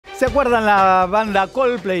¿Se acuerdan la banda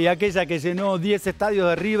Coldplay, aquella que llenó 10 estadios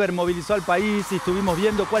de River, movilizó al país y estuvimos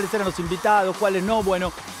viendo cuáles eran los invitados, cuáles no?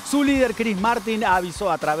 Bueno, su líder Chris Martin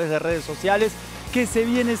avisó a través de redes sociales que se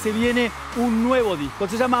viene un nuevo disco.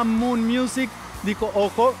 Se llama Moon Music. Dijo,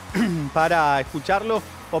 ojo, para escucharlo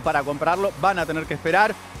o para comprarlo van a tener que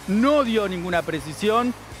esperar. No dio ninguna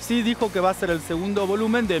precisión. Sí dijo que va a ser el segundo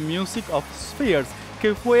volumen de Music of Spheres,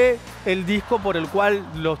 que fue el disco por el cual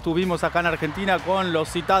los tuvimos acá en Argentina con los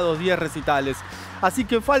citados 10 recitales. Así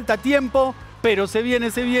que falta tiempo, pero se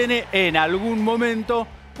viene en algún momento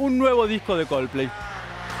un nuevo disco de Coldplay.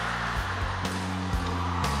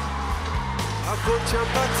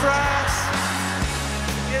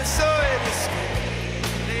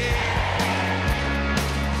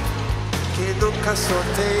 Que nunca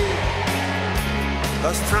solté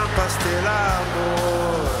las trampas del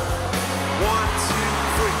amor.